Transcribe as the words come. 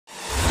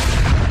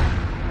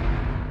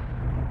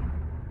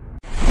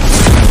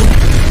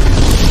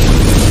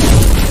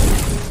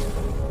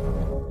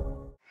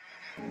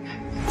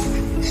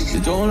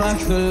Don't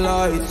like the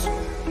lights,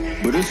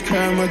 but it's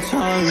camera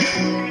time.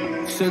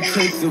 Said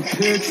take the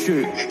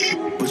picture,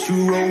 but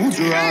you rolled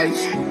your eyes.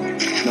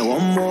 Now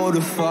I'm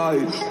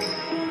mortified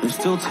and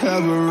still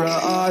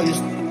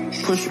terrorized.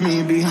 Push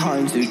me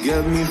behind to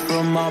get me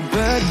from my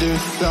better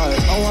side.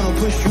 I wanna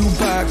push you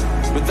back,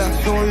 but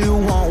that's all you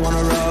want.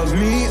 Wanna wrap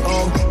me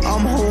up,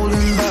 I'm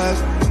holding back.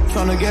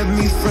 Tryna get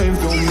me framed,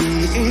 throw me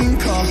in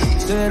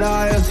cuffs. Said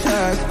I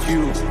attacked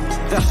you,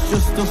 that's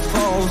just a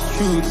false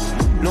truth.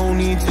 No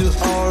need to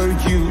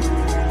argue,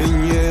 and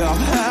yeah,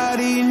 I've had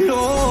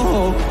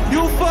enough.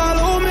 You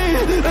follow me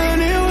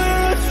anywhere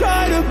I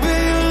try to be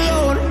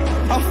alone,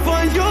 I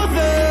find you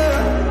there.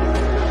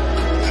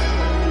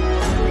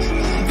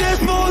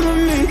 There's more to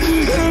me,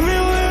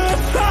 everywhere I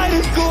try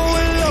to go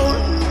alone,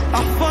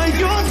 I find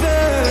you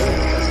there.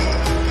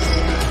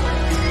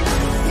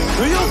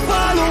 You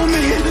follow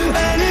me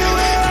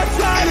anywhere I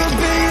try to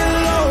be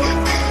alone,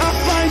 I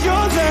find you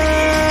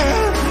there.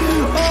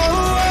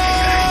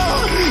 Oh,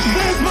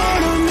 there's more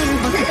to me,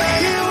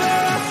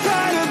 anywhere I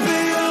try to be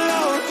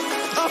alone,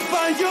 I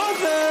find you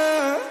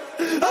there,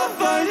 I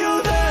find you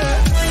there.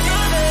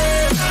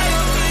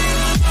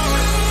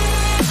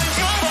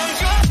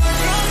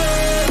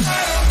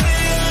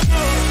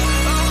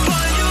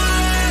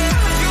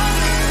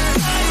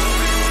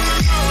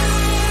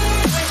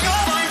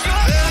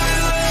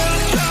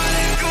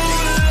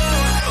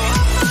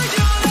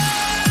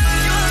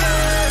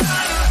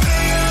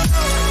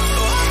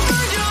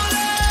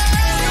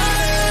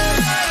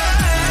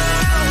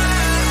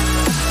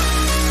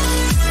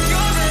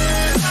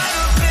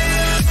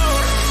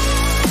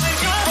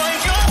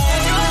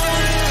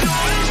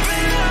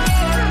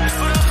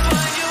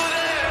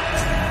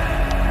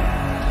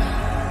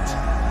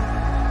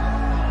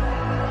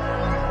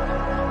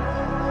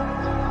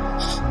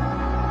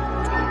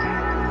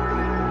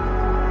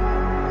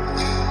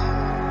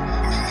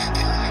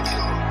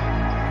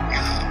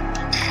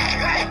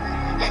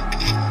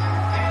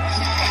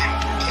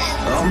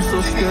 I'm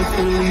so scared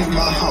to leave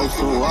my house,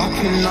 so I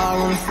cannot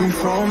run free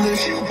from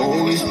this.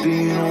 Always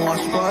being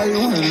watched by you,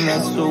 and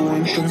that's so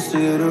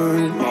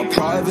inconsiderate. My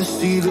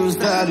privacy, does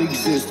that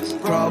exist?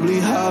 Probably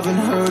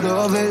haven't heard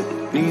of it.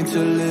 Need to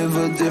live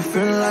a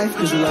different life,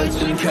 cause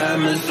lights and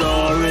cameras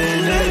are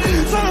in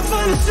it. Trying to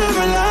find a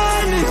silver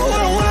lining, all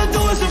I wanna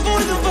do is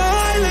avoid the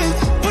violence.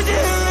 But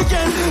you're here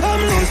again,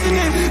 I'm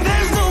listening.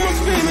 There's no more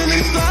screaming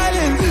and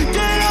silence.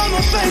 Get out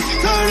my face,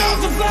 turn off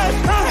the flash.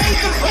 I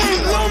hate the pain,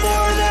 no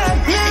more of that.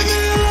 Leave me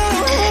alone,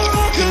 or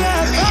I'll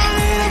collapse. I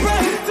need a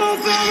break, don't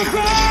feel the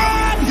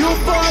crack. You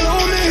follow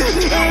me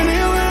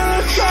anywhere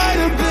I try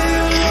to be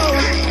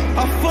alone,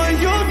 I find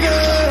you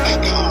there.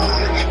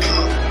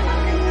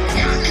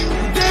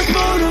 There's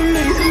more to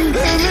me,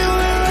 everywhere